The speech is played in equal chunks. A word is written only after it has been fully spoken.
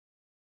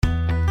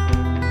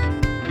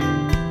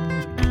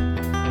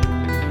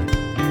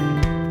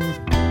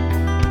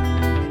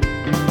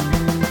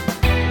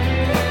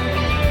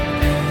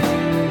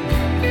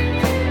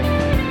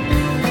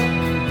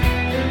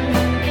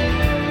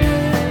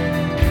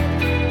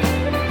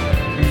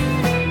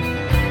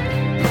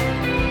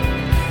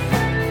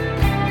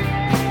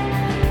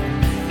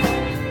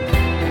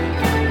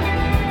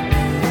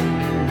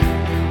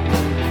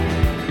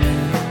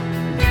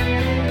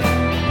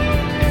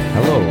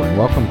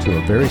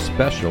very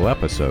special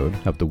episode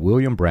of the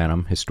William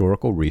Branham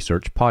Historical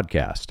Research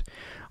Podcast.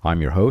 I'm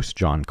your host,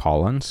 John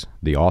Collins,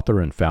 the author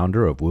and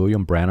founder of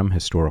William Branham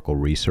Historical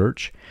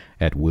Research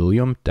at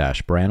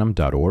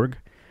william-branham.org,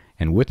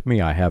 and with me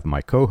I have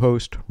my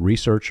co-host,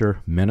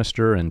 researcher,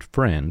 minister, and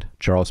friend,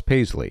 Charles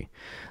Paisley,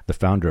 the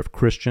founder of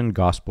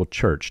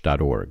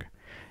ChristianGospelChurch.org.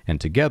 And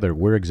together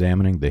we're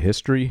examining the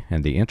history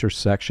and the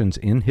intersections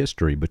in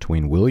history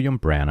between William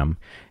Branham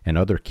and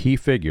other key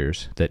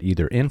figures that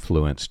either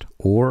influenced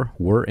or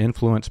were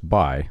influenced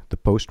by the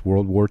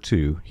post-World War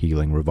II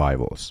healing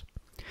revivals.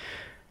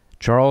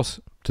 Charles,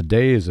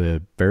 today is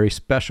a very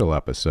special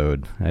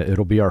episode.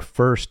 It'll be our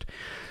first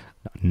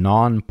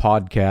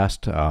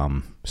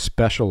non-podcast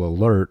special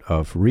alert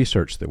of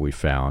research that we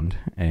found,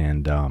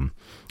 and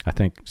I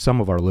think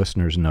some of our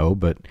listeners know,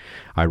 but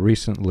I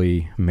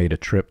recently made a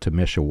trip to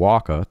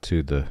Mishawaka,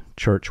 to the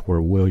church where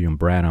William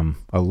Branham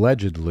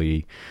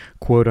allegedly,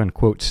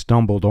 quote-unquote,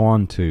 stumbled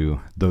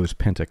onto those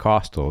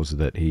Pentecostals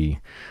that he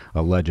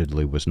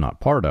allegedly was not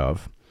part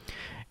of.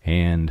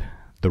 And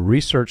the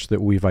research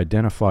that we've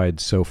identified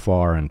so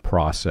far and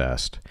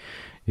processed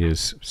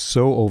is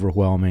so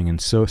overwhelming and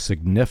so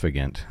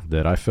significant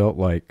that I felt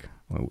like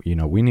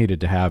we needed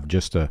to have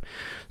just a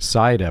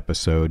side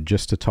episode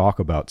just to talk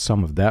about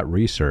some of that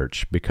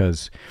research,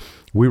 because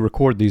we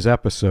record these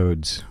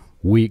episodes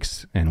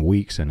weeks and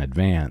weeks in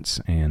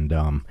advance. And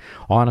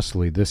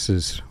honestly, this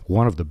is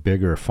one of the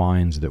bigger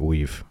finds that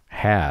we've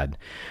had.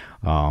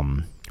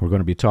 We're going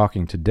to be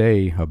talking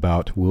today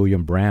about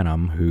William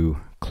Branham, who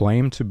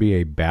claimed to be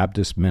a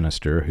Baptist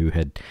minister who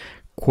had,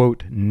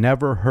 quote,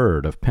 never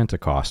heard of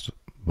Pentecost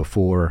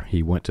before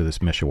he went to this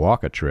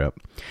Mishawaka trip.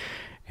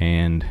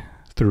 And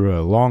through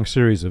a long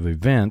series of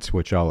events,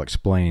 which I'll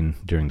explain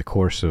during the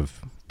course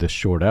of this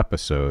short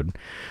episode,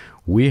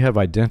 we have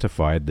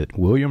identified that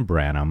William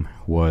Branham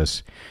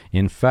was,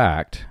 in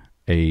fact,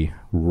 a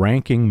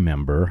ranking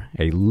member,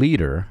 a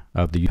leader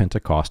of the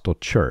Pentecostal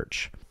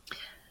church.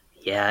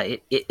 Yeah,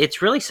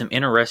 it's really some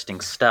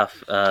interesting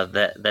stuff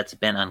that's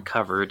been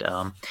uncovered.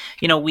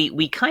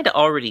 We kind of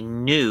already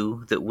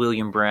knew that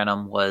William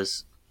Branham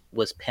was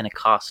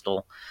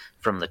Pentecostal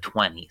from the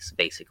 20s,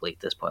 basically,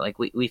 at this point. Like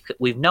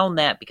we've known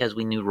that because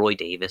we knew Roy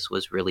Davis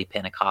was really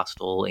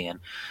Pentecostal, and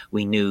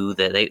we knew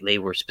that they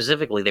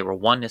were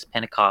oneness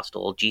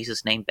Pentecostal,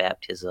 Jesus name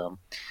baptism,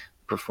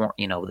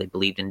 they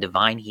believed in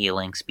divine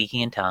healing,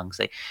 speaking in tongues.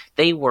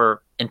 They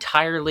were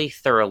entirely,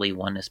 thoroughly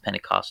oneness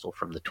Pentecostal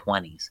from the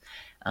 20s.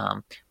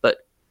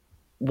 But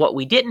what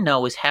we didn't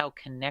know is how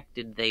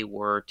connected they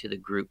were to the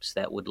groups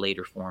that would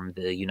later form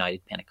the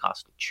United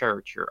Pentecostal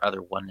Church or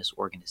other oneness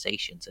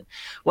organizations. And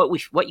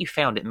what you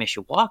found at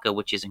Mishawaka,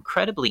 which is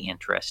incredibly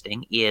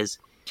interesting, is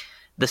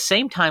the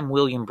same time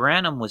William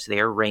Branham was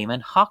there,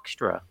 Raymond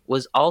Hoekstra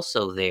was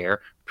also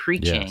there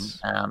preaching. Yes.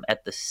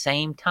 At the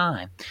same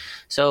time.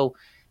 So,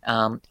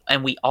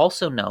 and we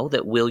also know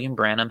that William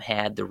Branham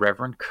had the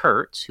Reverend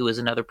Kurtz, who is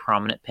another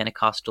prominent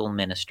Pentecostal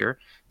minister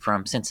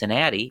from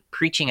Cincinnati,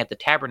 preaching at the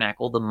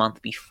Tabernacle the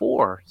month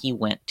before he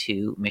went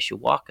to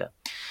Mishawaka.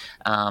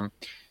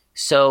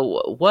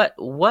 So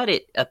what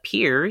it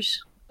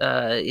appears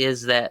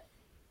is that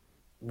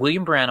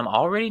William Branham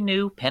already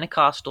knew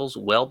Pentecostals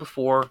well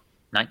before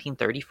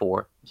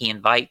 1934. He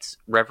invites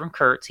Reverend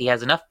Kurtz. He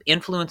has enough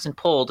influence and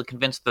pull to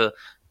convince the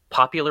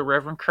popular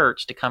Reverend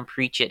Kurtz to come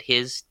preach at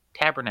his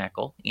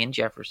tabernacle in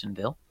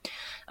Jeffersonville.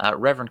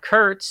 Reverend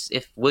Kurtz,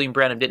 if William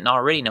Branham didn't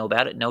already know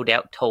about it, no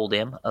doubt told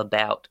him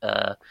about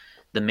the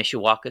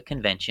Mishawaka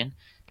Convention,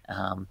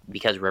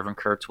 because Reverend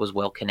Kurtz was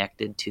well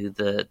connected to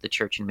the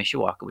church in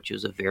Mishawaka, which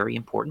was a very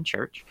important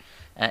church.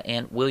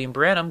 And William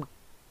Branham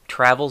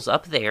travels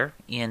up there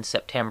in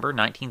September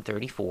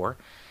 1934,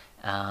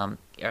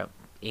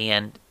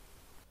 and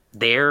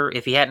there,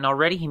 if he hadn't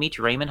already, he meets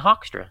Raymond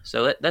Hoekstra.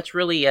 So that's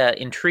really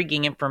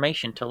intriguing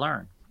information to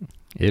learn.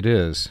 It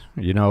is.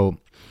 You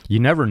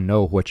never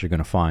know what you're going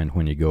to find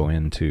when you go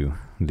into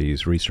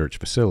these research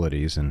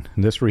facilities, and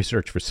this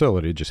research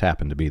facility just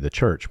happened to be the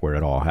church where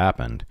it all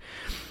happened.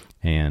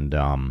 And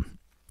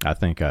I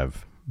think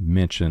I've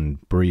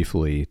mentioned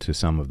briefly to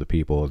some of the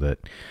people that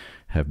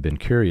have been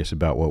curious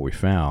about what we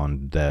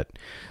found that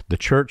the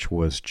church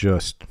was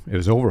it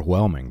was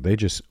overwhelming. They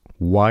just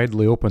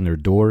widely opened their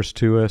doors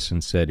to us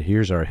and said,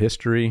 here's our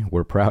history.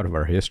 We're proud of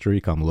our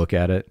history. Come look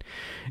at it.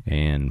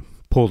 And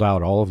pulled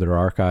out all of their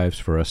archives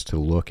for us to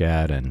look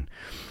at. And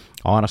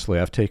honestly,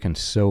 I've taken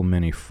so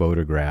many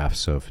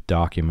photographs of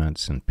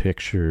documents and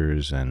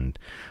pictures and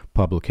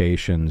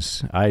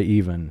publications. I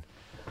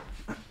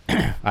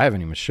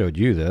haven't even showed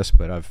you this,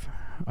 but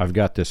I've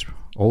got this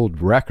old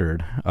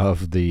record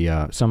of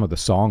the some of the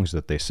songs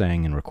that they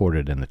sang and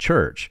recorded in the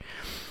church.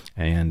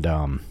 And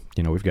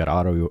we've got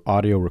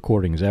audio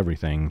recordings,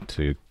 everything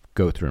to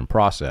go through and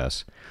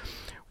process.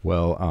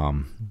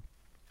 Well,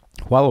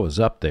 while I was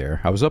up there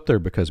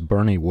because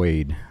Bernie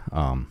Wade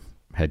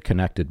had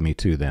connected me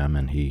to them,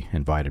 and he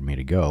invited me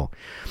to go.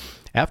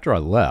 After I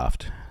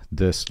left,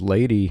 this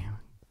lady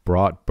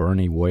brought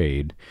Bernie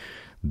Wade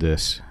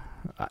this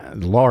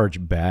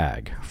large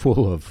bag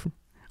full of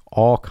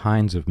all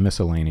kinds of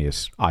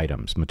miscellaneous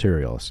items,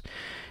 materials.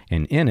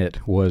 And in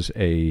it was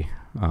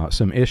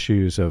some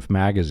issues of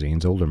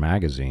magazines, older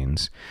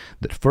magazines,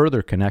 that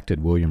further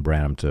connected William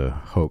Branham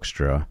to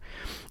Hoekstra.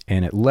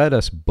 And it led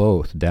us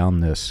both down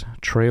this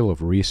trail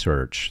of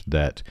research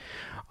that,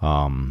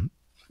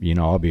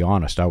 I'll be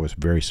honest, I was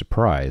very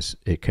surprised.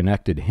 It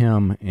connected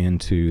him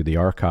into the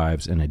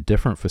archives in a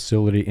different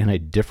facility in a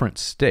different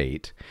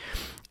state.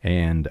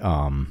 And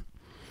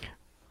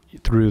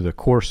through the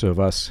course of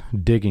us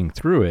digging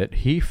through it,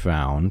 he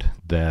found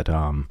that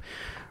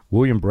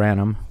William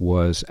Branham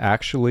was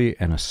actually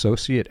an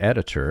associate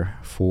editor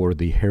for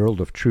the Herald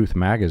of Truth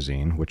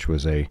magazine, which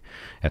was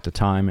at the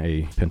time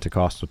a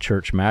Pentecostal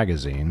church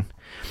magazine.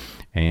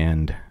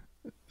 And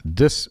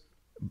this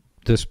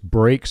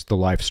breaks the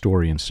life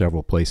story in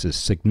several places,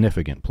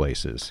 significant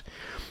places.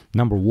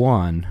 Number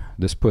one,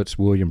 this puts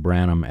William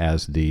Branham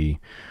as the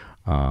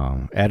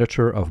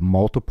editor of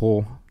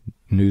multiple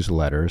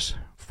newsletters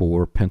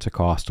for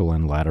Pentecostal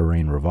and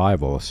Latter-rain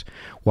revivals,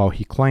 while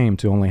he claimed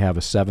to only have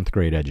a 7th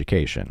grade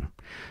education.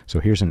 So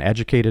here's an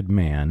educated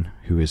man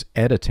who is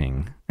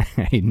editing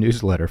a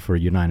newsletter for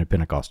United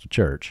Pentecostal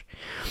Church.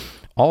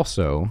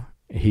 Also,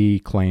 he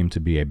claimed to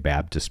be a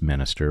Baptist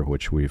minister,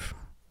 which we've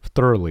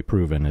thoroughly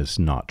proven is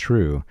not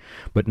true.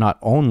 But not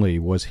only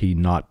was he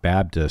not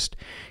Baptist,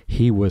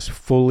 he was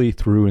fully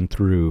through and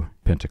through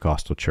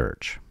Pentecostal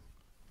church.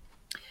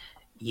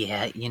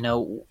 Yeah,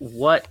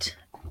 what?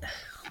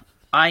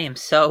 I am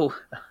so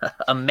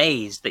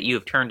amazed that you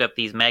have turned up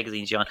these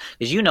magazines, John,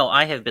 because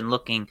I have been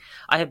looking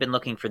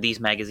for these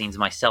magazines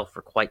myself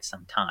for quite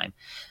some time.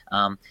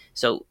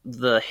 So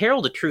the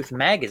Herald of Truth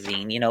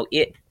magazine,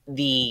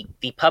 the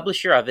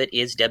publisher of it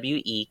is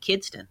W.E.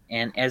 Kidston,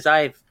 and as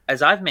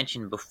I've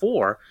mentioned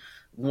before,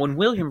 when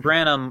William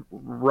Branham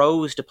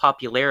rose to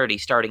popularity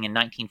starting in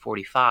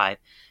 1945,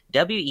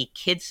 W.E.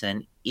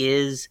 Kidston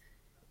is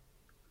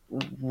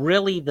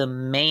really the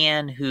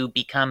man who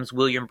becomes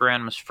William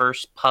Branham's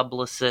first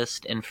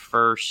publicist and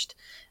first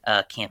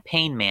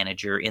campaign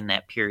manager in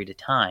that period of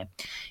time.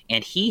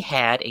 And he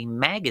had a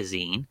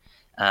magazine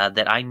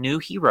that I knew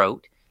he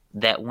wrote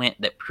that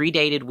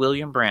predated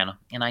William Branham.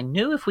 And I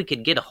knew if we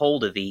could get a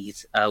hold of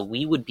these,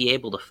 we would be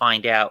able to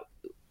find out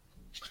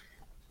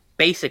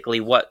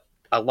basically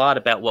a lot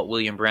about what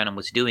William Branham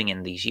was doing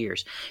in these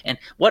years. And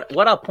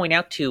what I'll point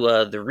out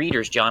to the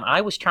readers, John,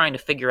 I was trying to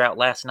figure out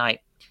last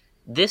night,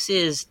 this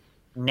is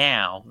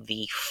now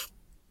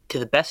to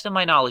the best of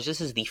my knowledge,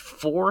 this is the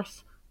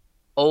 4th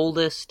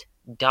oldest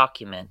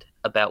document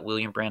about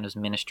William Branham's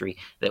ministry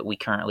that we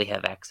currently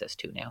have access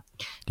to now.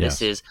 Yes.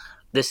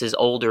 This is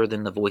older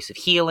than the Voice of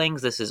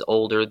Healings. This is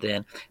older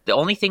than the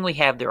only thing we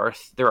have. There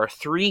are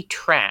 3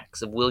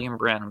 tracts of William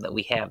Branham that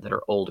we have that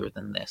are older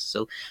than this.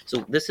 So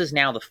this is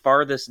now the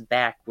farthest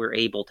back we're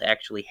able to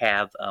actually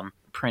have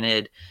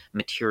printed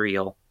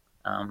material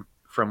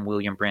from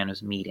William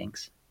Branham's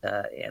meetings.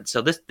 And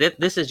so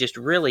this is just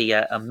really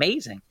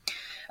amazing.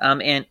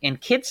 And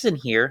Kidston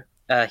here,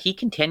 he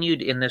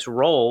continued in this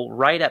role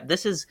right up.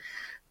 This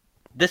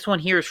one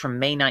here is from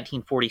May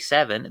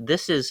 1947.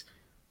 This is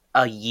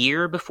a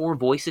year before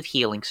Voice of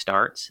Healing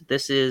starts.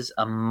 This is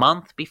a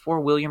month before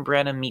William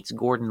Branham meets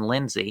Gordon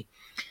Lindsay.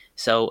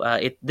 So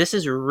this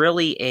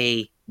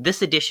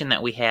edition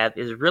that we have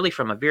is really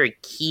from a very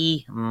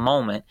key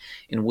moment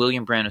in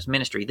William Branham's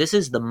ministry. This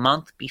is the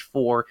month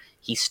before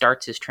he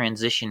starts his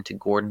transition to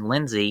Gordon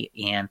Lindsay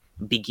and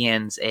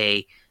begins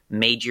a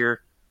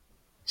major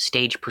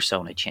stage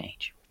persona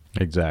change.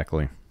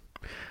 Exactly.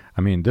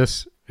 I mean,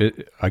 this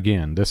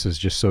is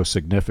just so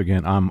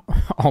significant. I'm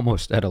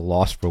almost at a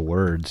loss for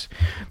words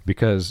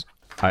because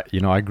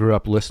I grew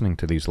up listening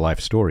to these life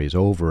stories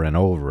over and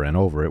over and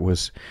over. It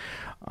was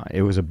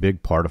a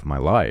big part of my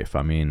life.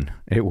 I mean,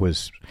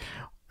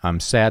 I'm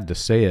sad to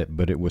say it,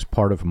 but it was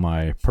part of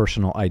my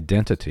personal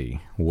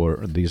identity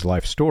were these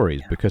life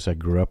stories because I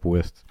grew up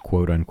with,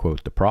 quote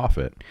unquote, the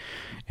prophet,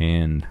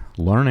 and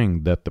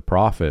learning that the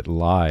prophet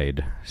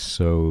lied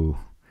so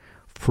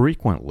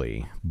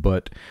frequently,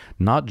 but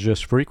not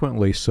just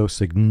frequently, so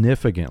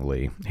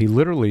significantly. He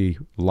literally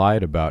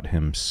lied about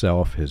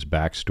himself, his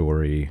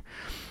backstory.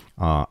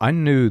 I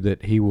knew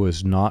that he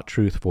was not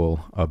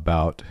truthful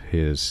about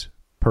his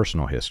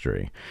personal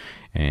history,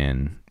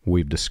 and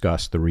we've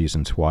discussed the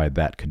reasons why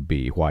that could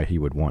be, why he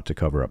would want to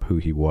cover up who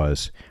he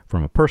was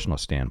from a personal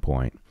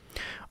standpoint.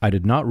 I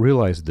did not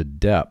realize the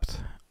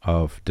depth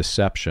of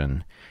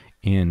deception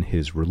in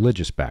his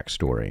religious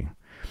backstory,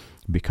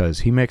 because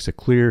he makes a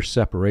clear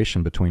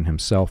separation between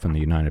himself and the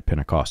United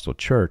Pentecostal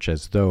Church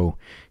as though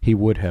he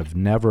would have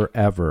never,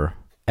 ever,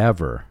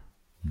 ever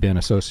been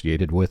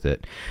associated with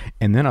it.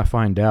 And then I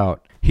find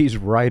out he's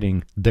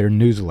writing their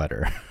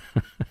newsletter.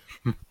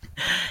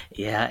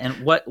 Yeah,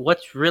 and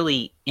what's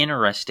really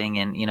interesting,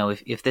 and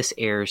if this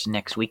airs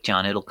next week,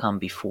 John, it'll come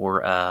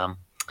before.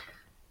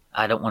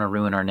 I don't want to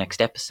ruin our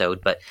next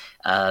episode, but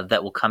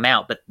that will come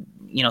out. But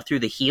through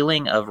the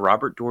healing of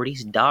Robert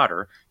Doherty's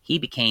daughter, he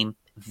became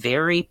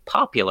very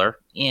popular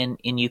in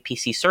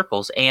UPC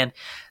circles, and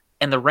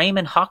And the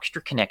Raymond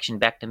Hoekstra connection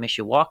back to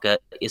Mishawaka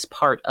is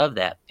part of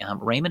that.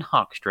 Raymond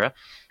Hoekstra,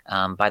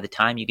 by the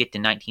time you get to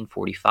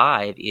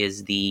 1945,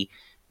 is the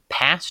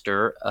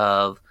pastor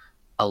of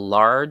a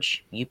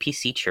large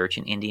UPC church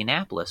in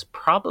Indianapolis,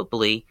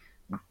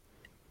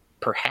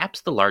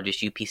 perhaps the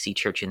largest UPC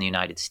church in the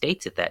United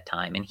States at that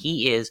time. And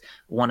he is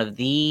one of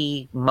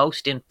the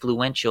most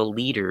influential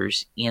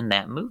leaders in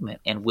that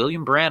movement. And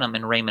William Branham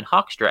and Raymond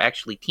Hoekstra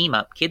actually team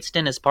up.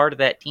 Kidston is part of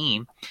that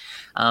team,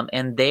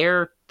 and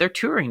they're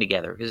touring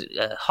together.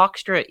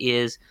 Hoekstra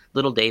is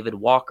Little David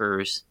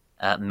Walker's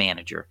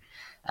manager.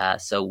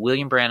 So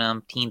William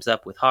Branham teams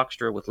up with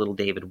Hoekstra, with Little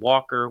David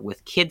Walker,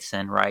 with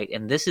Kidston, right?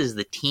 And this is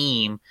the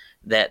team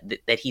that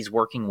he's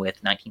working with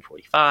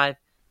 1945,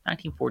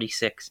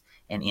 1946,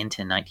 and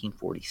into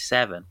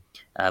 1947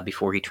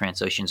 before he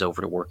transitions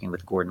over to working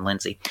with Gordon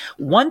Lindsay.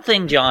 One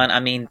thing, John,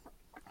 I mean,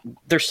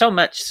 there's so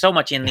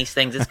much in these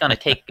things. It's going to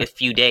take a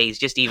few days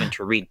just even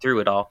to read through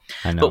it all.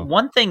 I know. But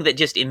one thing that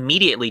just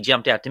immediately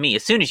jumped out to me,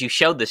 as soon as you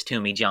showed this to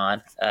me,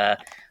 John,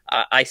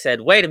 I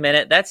said, wait a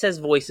minute, that says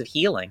Voice of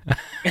Healing.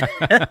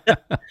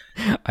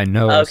 I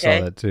know. Okay. I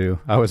saw that too.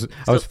 I was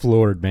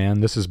floored,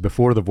 man. This is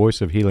before the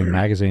Voice of Healing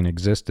magazine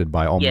existed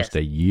by almost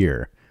a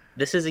year.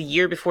 This is a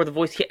year before the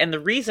Voice, and the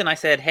reason I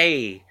said,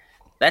 hey,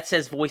 that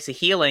says Voice of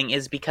Healing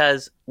is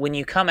because when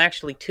you come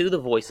actually to the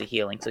Voice of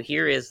Healing, so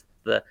here is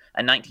a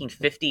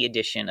 1950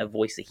 edition of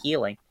Voice of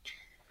Healing,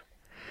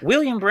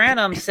 William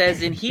Branham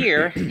says in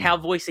here how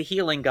Voice of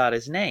Healing got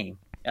his name.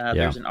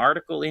 There's an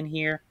article in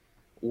here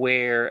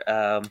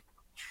where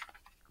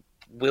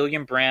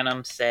William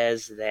Branham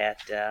says that,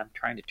 I'm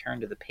trying to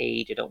turn to the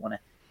page, I don't want to,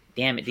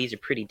 damn it, these are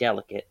pretty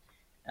delicate.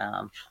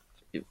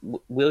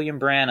 William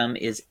Branham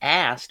is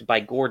asked by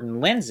Gordon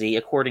Lindsay,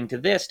 according to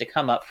this, to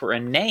come up for a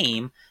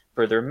name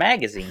for their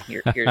magazine.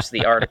 Here's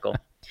the article.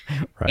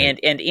 Right.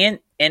 And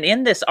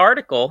in this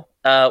article,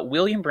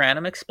 William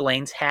Branham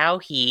explains how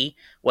he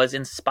was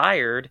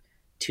inspired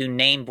to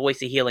name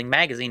Voice of Healing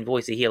magazine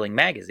Voice of Healing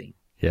magazine.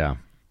 Yeah.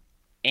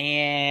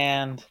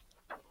 And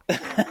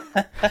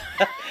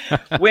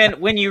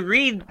when you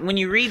read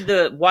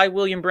the why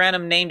William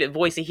Branham named it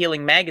Voice of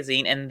Healing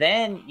magazine, and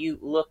then you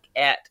look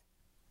at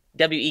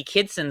W.E.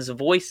 Kidson's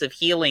Voice of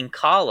Healing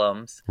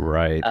columns,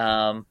 right?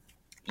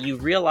 You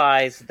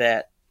realize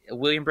that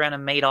William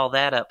Branham made all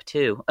that up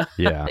too.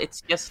 Yeah,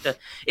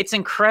 it's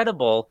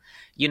incredible,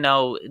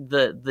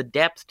 the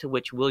depth to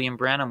which William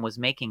Branham was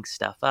making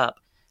stuff up.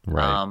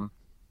 Right.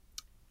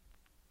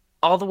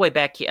 All the way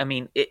back, I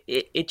mean,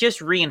 it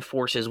just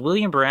reinforces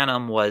William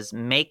Branham was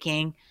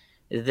making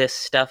this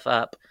stuff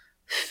up,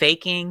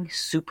 faking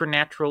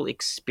supernatural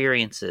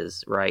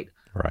experiences, right?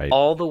 Right.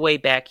 All the way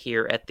back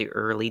here at the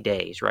early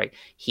days, right?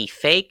 He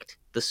faked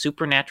the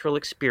supernatural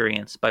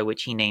experience by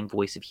which he named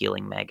Voice of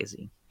Healing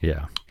magazine.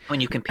 Yeah.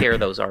 When you compare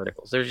those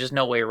articles, there's just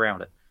no way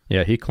around it.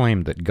 Yeah, he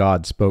claimed that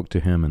God spoke to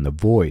him in the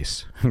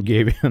voice,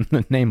 gave him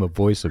the name of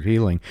Voice of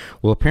Healing.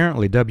 Well,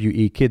 apparently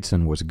W.E.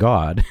 Kidson was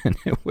God, and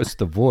it was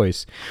the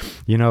voice.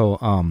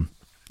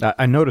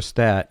 I noticed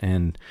that,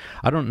 and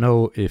I don't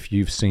know if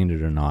you've seen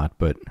it or not,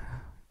 but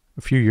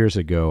a few years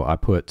ago, I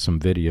put some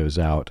videos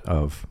out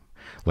of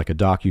like a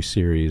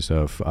docuseries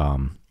of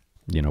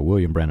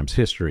William Branham's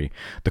history.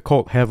 The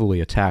cult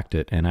heavily attacked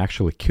it and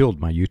actually killed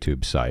my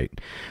YouTube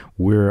site.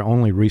 We're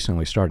only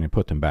recently starting to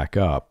put them back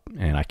up,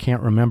 and I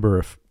can't remember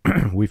if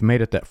we've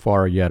made it that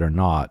far yet or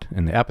not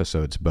in the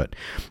episodes, but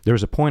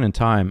there's a point in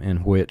time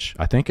in which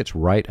I think it's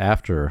right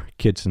after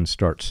Kidson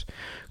starts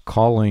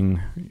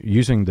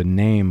using the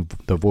name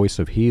The Voice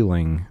of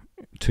Healing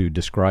to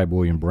describe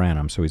William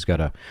Branham. So he's got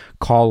a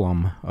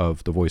column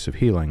of The Voice of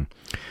Healing.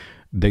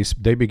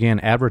 They began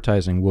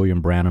advertising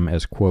William Branham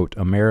as, quote,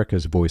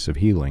 America's Voice of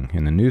Healing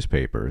in the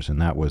newspapers, and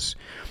that was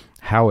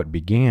how it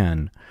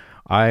began.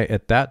 I,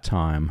 at that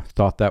time,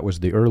 thought that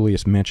was the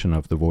earliest mention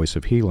of the Voice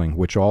of Healing,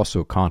 which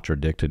also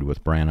contradicted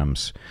with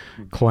Branham's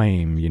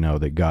claim,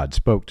 that God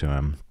spoke to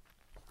him.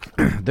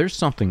 There's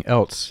something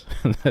else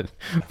that,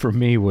 for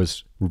me,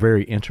 was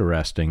very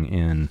interesting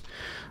in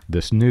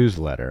this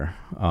newsletter.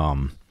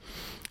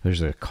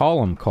 There's a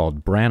column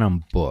called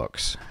Branham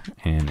Books,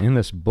 and in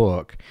this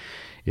book,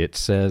 it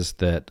says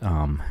that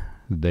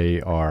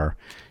they are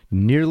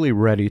nearly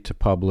ready to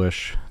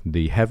publish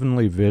the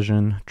Heavenly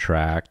Vision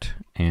tract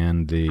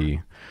and the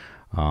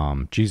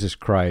Jesus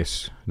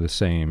Christ, the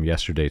Same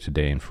Yesterday,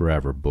 Today, and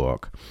Forever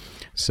book.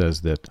 It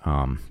says that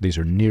these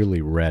are nearly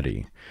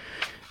ready.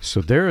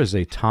 So there is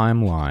a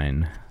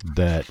timeline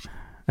that,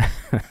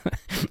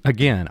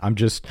 again,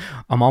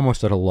 I'm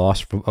almost at a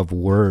loss of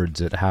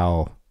words at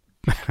how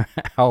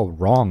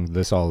wrong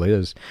this all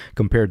is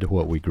compared to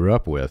what we grew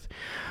up with.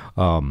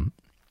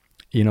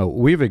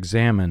 We've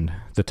examined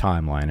the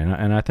timeline,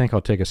 and I think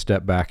I'll take a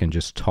step back and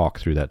just talk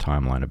through that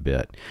timeline a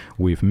bit.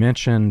 We've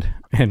mentioned,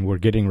 and we're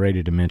getting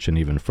ready to mention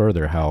even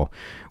further, how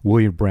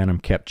William Branham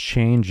kept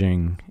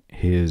changing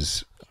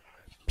his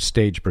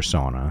stage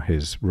persona,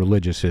 his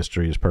religious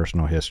history, his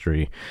personal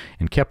history,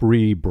 and kept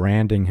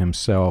rebranding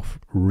himself,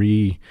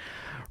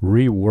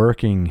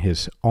 reworking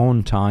his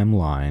own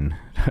timeline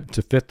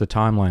to fit the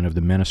timeline of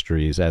the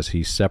ministries as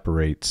he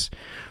separates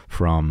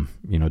from,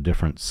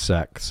 different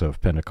sects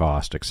of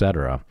Pentecost,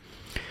 etc.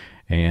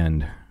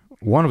 And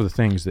one of the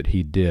things that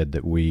he did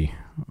that we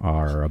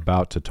are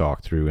about to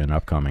talk through in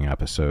upcoming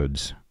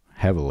episodes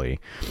heavily,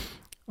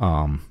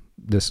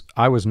 this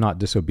I Was Not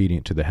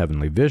Disobedient to the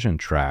Heavenly Vision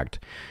tract,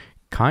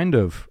 kind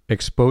of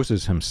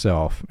exposes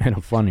himself in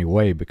a funny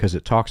way, because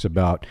it talks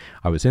about,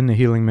 I was in the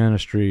healing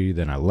ministry,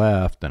 then I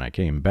left, then I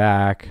came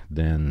back,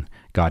 then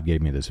God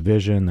gave me this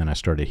vision, then I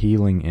started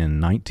healing in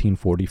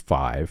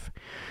 1945.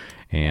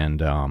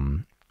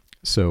 And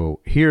so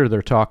here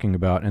they're talking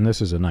about, and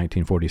this is a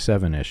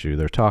 1947 issue,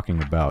 they're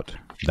talking about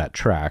that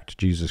tract,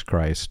 Jesus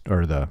Christ,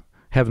 or the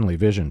Heavenly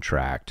Vision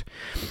tract.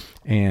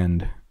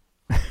 And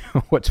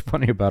what's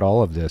funny about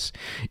all of this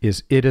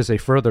is it is a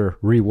further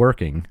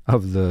reworking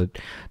of the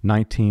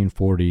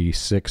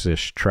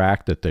 1946-ish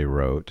tract that they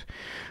wrote,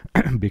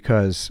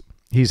 because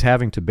he's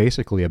having to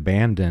basically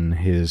abandon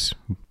his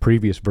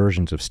previous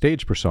versions of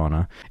stage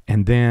persona.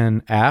 And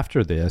then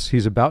after this,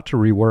 he's about to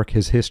rework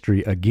his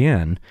history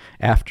again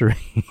after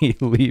he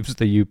leaves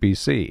the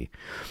UPC.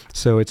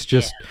 So it's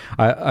just,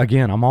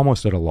 I'm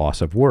almost at a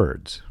loss of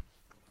words.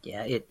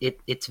 Yeah,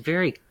 it's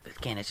very,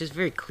 again, it's just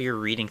very clear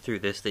reading through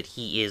this that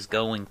he is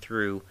going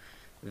through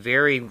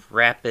very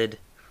rapid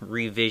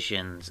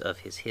revisions of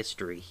his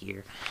history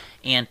here.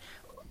 And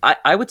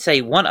I would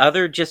say one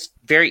other just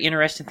very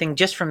interesting thing,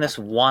 just from this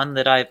one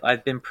that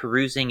I've been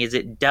perusing, is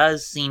it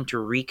does seem to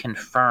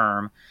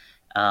reconfirm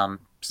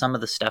some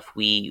of the stuff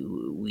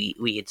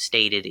we had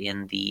stated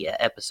in the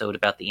episode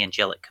about the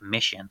angelic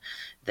commission,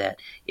 that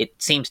it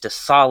seems to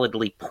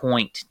solidly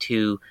point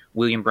to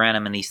William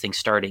Branham and these things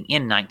starting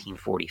in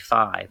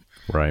 1945.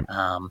 Right.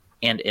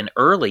 And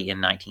early in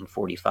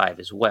 1945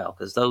 as well,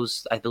 because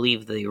those, I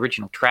believe, the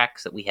original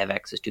tracks that we have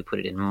access to put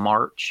it in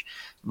March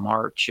of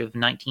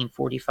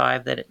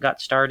 1945 that it got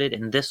started,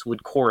 and this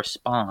would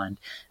correspond.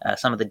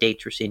 Some of the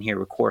dates we're seeing here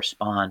would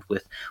correspond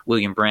with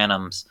William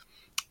Branham's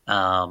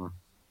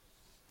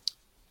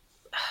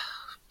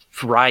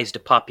rise to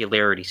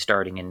popularity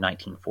starting in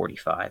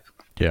 1945.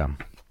 Yeah.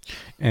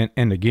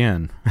 And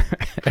again,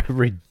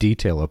 every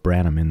detail of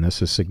Branham in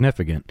this is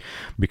significant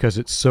because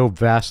it's so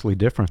vastly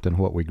different than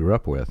what we grew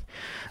up with.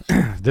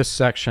 This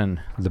section,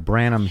 the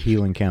Branham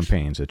healing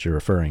campaigns that you're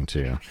referring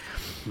to,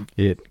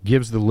 it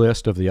gives the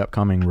list of the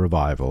upcoming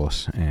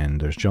revivals.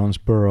 And there's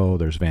Jonesboro,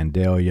 there's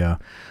Vandalia,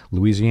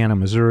 Louisiana,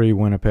 Missouri,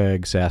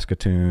 Winnipeg,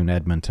 Saskatoon,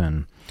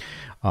 Edmonton.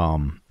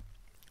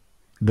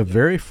 The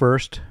very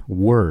first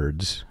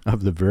words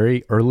of the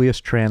very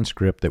earliest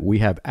transcript that we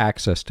have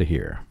access to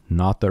here,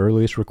 not the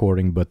earliest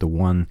recording, but the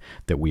one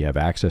that we have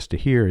access to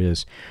here,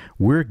 is,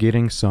 we're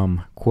getting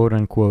some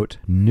quote-unquote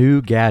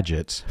new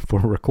gadgets for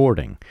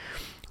recording,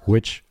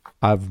 which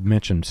I've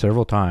mentioned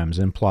several times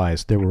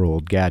implies there were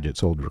old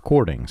gadgets, old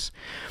recordings.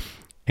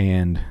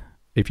 And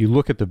if you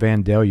look at the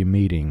Vandalia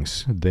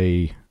meetings,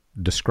 they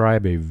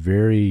describe a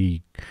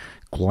very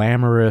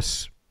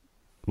glamorous,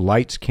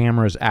 lights,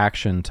 cameras,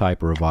 action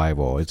type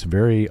revival. It's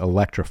very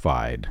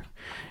electrified,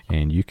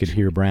 and you could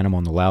hear Branham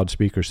on the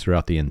loudspeakers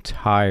throughout the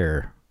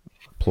entire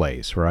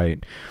place,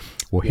 right?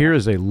 Well, here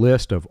is a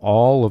list of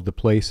all of the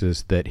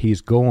places that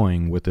he's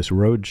going with this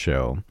road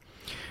show,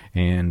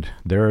 and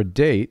there are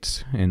dates.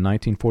 In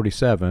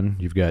 1947,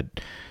 you've got,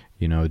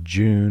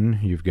 June,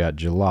 you've got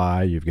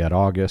July, you've got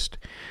August.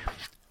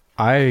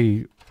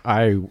 I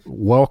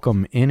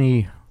welcome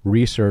any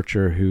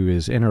researcher who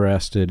is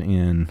interested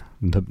in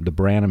the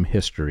Branham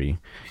history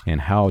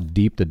and how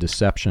deep the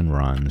deception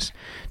runs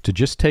to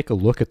just take a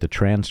look at the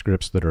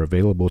transcripts that are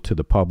available to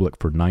the public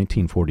for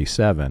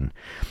 1947,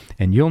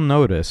 and you'll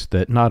notice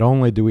that not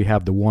only do we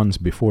have the ones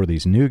before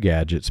these new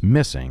gadgets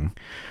missing,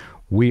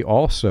 we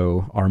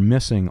also are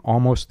missing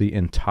almost the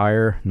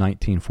entire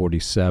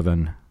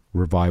 1947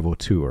 revival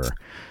tour.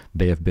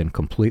 They have been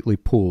completely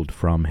pulled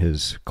from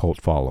his cult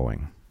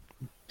following.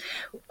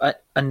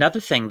 Another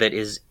thing that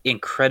is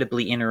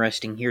incredibly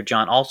interesting here,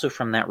 John, also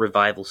from that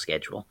revival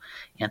schedule,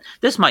 and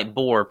this might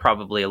bore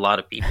probably a lot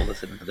of people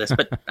listening to this,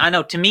 but I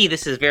know to me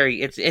this is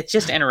it's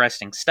just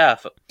interesting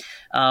stuff.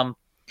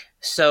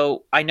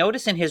 So I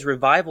notice in his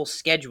revival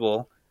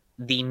schedule,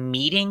 the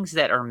meetings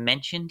that are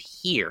mentioned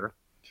here,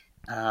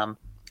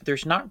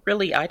 there's not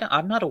really,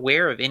 I'm not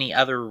aware of any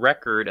other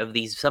record of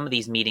some of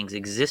these meetings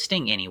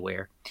existing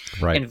anywhere.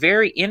 Right. And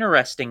very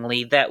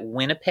interestingly, that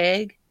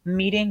Winnipeg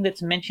meeting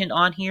that's mentioned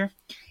on here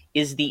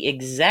is the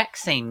exact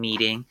same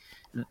meeting,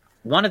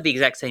 one of the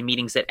exact same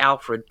meetings that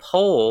Alfred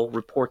Pohl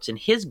reports in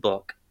his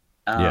book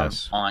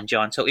on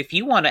John. So if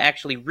you want to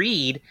actually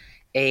read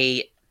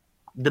the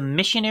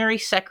missionary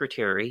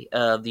secretary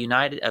of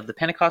the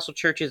Pentecostal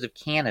Churches of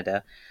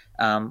Canada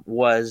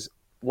was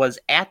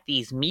at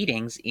these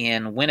meetings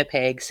in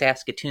Winnipeg,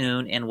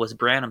 Saskatoon, and was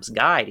Branham's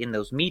guide in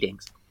those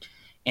meetings.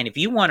 And if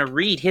you want to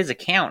read his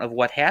account of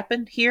what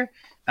happened here,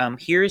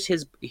 here's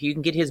you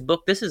can get his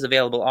book. This is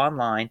available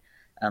online,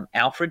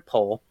 Alfred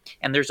Pohl.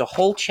 And there's a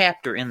whole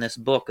chapter in this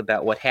book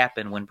about what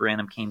happened when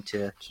Branham came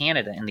to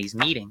Canada in these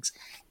meetings.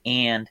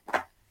 And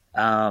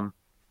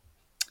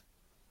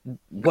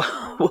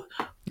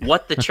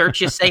what the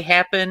churches say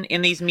happen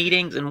in these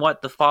meetings and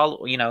what the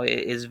follow,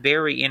 is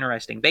very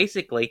interesting.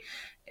 Basically,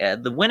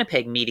 the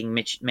Winnipeg meeting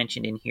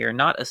mentioned in here,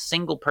 not a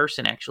single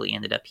person actually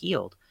ended up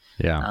healed.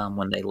 Yeah.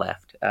 When they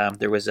left,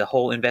 there was a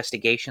whole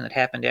investigation that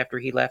happened after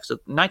he left. So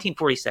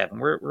 1947,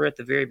 we're at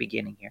the very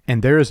beginning here.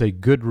 And there is a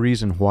good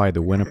reason why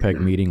the Winnipeg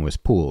meeting was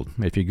pulled.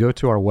 If you go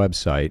to our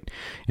website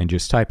and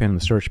just type in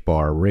the search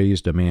bar,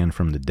 raised a man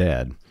from the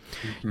dead,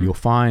 you'll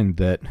find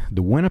that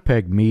the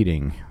Winnipeg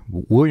meeting,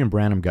 William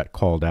Branham got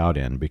called out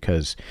in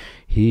because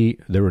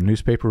there were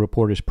newspaper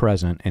reporters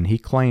present, and he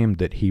claimed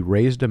that he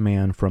raised a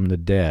man from the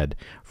dead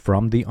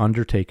from the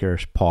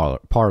undertaker's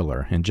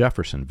parlor in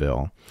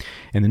Jeffersonville.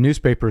 And the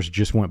newspapers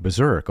just went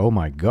berserk. Oh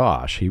my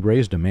gosh, he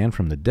raised a man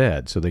from the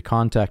dead. So they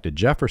contacted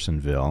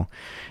Jeffersonville,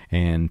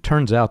 and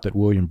turns out that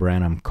William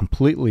Branham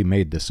completely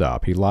made this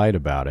up. He lied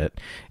about it,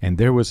 and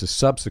there was a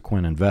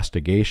subsequent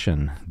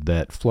investigation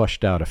that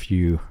flushed out a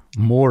few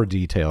more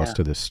details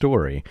to this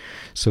story.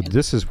 So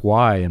this is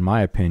why, in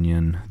my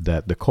opinion,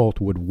 that the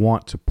cult would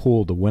want to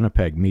pull the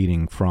Winnipeg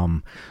meeting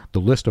from the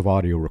list of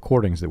audio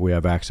recordings that we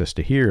have access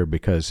to here,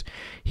 because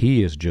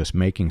he is just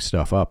making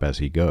stuff up as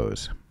he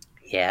goes.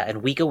 Yeah,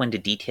 and we go into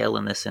detail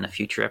in this in a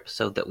future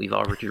episode that we've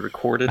already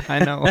recorded. I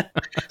know.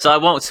 So I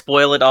won't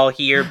spoil it all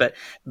here, but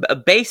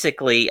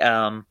basically,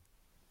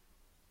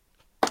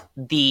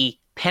 the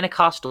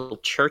Pentecostal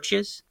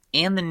churches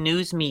and the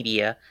news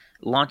media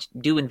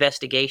do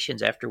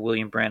investigations after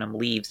William Branham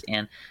leaves,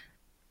 and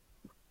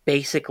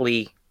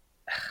basically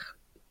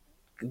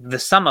the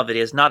sum of it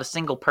is not a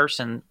single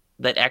person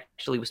that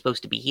actually was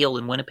supposed to be healed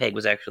in Winnipeg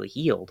was actually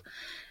healed,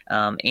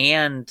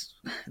 and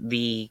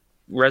the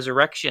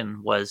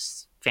resurrection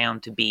was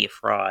found to be a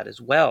fraud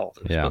as well.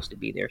 That was supposed to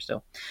be there.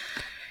 So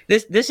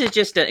this is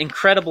just an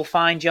incredible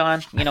find,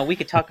 John. We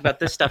could talk about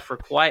this stuff for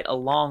quite a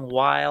long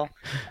while.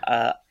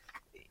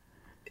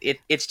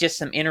 It's just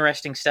some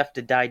interesting stuff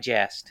to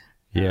digest.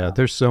 Yeah,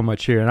 there's so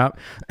much here, and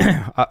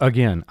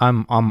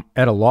I'm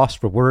at a loss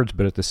for words,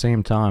 but at the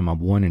same time, I'm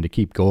wanting to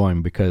keep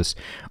going, because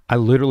I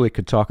literally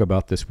could talk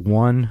about this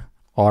one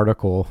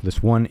article,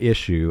 this one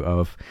issue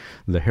of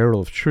the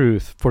Herald of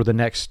Truth for the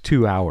next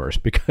 2 hours,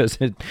 because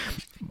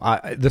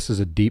this is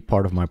a deep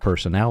part of my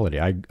personality.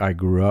 I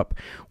grew up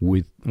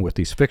with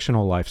these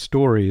fictional life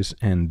stories,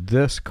 and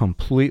this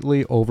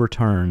completely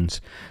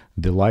overturns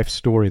the life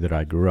story that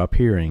I grew up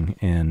hearing,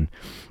 and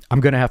I'm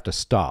going to have to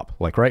stop.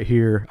 Like right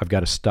here, I've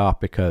got to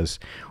stop, because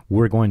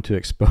we're going to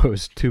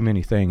expose too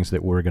many things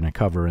that we're going to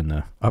cover in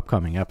the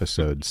upcoming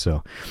episodes.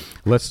 So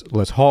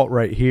let's halt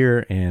right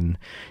here. And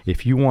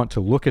if you want to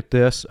look at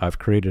this, I've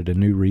created a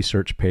new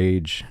research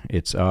page.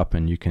 It's up,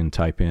 and you can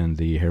type in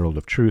the Herald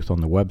of Truth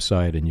on the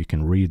website, and you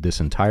can read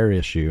this entire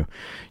issue.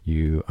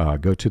 You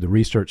go to the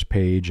research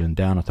page, and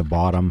down at the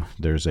bottom,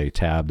 there's a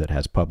tab that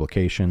has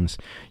publications.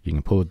 You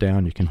can pull it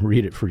down. You can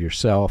read it for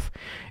yourself.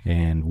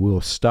 And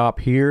we'll stop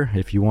here.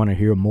 If you want to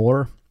hear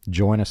more,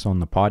 join us on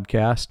the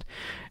podcast.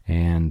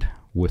 And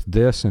with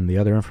this and the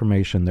other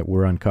information that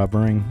we're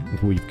uncovering,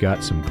 we've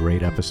got some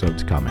great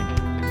episodes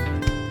coming.